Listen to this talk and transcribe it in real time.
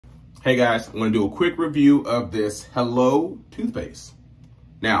Hey guys, I'm going to do a quick review of this Hello toothpaste.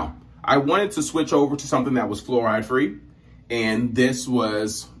 Now, I wanted to switch over to something that was fluoride free, and this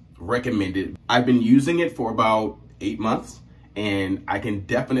was recommended. I've been using it for about 8 months, and I can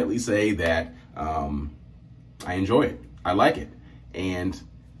definitely say that I enjoy it. I like it, and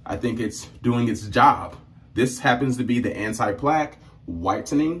I think it's doing its job. This happens to be the anti-plaque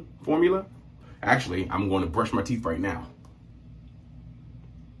whitening formula. Actually, I'm going to brush my teeth right now.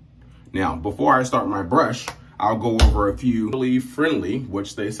 Now, before I start my brush, I'll go over a few really friendly,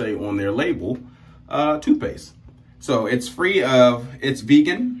 which they say on their label, toothpaste. So it's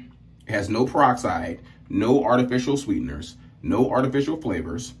vegan, it has no peroxide, no artificial sweeteners, no artificial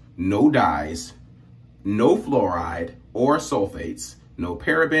flavors, no dyes, no fluoride or sulfates, no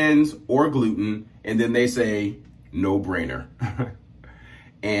parabens or gluten, and then they say no brainer.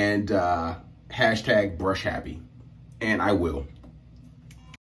 And hashtag brush happy, and I will.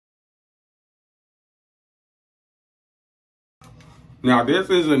 Now, this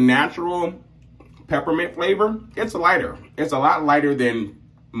is a natural peppermint flavor. It's lighter. It's a lot lighter than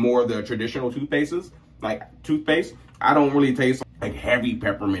more of the traditional toothpastes. Like toothpaste, I don't really taste like heavy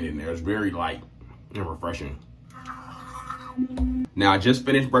peppermint in there. It's very light and refreshing. Now, I just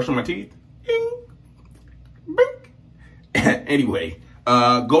finished brushing my teeth. Anyway,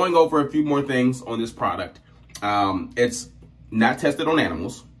 going over a few more things on this product. It's not tested on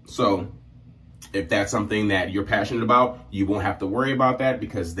animals, so if that's something that you're passionate about, you won't have to worry about that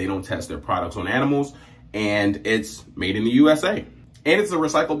because they don't test their products on animals, and it's made in the USA. And it's a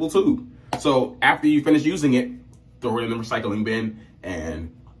recyclable tube. So after you finish using it, throw it in the recycling bin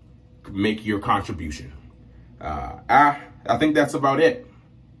and make your contribution. I think that's about it.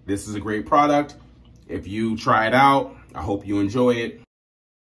 This is a great product. If you try it out, I hope you enjoy it.